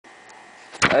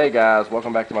Hey guys,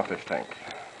 welcome back to my fish tank,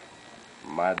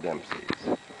 my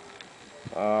Dempseys.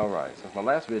 Alright, since my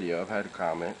last video I've had a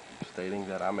comment stating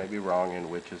that I may be wrong in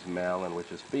which is male and which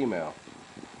is female.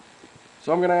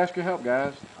 So I'm going to ask your help,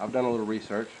 guys. I've done a little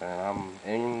research and I'm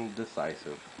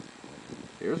indecisive.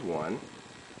 Here's one,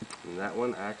 and that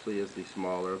one actually is the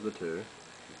smaller of the two.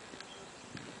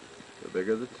 The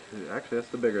bigger of the two, actually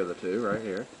that's the bigger of the two right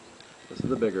here. This is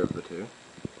the bigger of the two.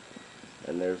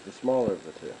 And there's the smaller of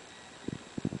the two.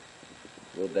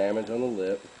 A little damage on the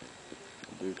lip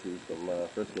due to some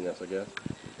friskiness, I guess.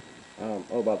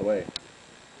 Oh, by the way,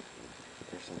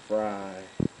 there's some fry.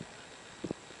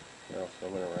 They're all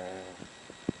swimming around.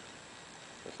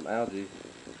 There's some algae.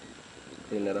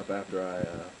 Clean that up after I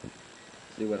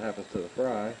see what happens to the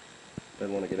fry.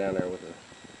 Doesn't want to get down there with a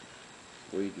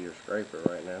squeegee or scraper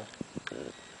right now.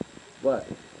 But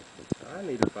I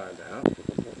need to find out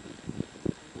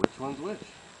which one's which.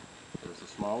 There's the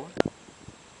small one.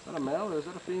 Is that a male or is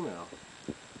that a female?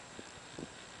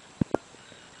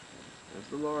 There's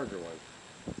the larger one.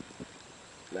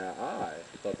 Now I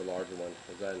thought the larger one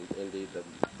was indeed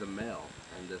the male,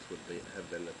 and this would have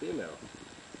been the female.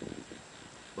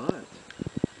 But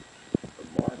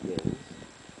the markings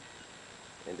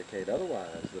indicate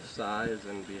otherwise. The size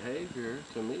and behavior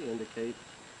to me indicate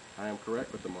I am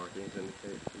correct, with the markings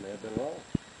indicate I may have been wrong.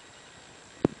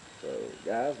 So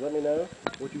guys, let me know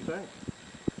what you think.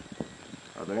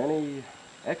 Are there any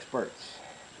experts?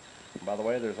 By the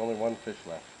way, there's only one fish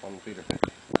left, one feeder fish.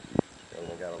 The other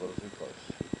one got a little too close.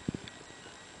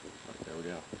 There we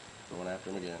go. Going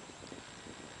after him again.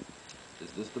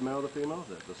 Is this the male or the female?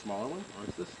 The smaller one? Or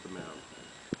is this the male?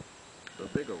 The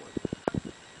bigger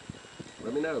one?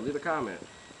 Let me know. Leave a comment.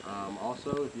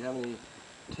 Also, if you have any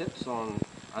tips on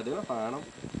identifying them,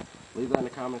 leave that in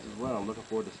the comments as well. I'm looking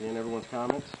forward to seeing everyone's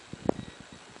comments.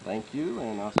 Thank you,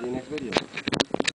 and I'll see you next video.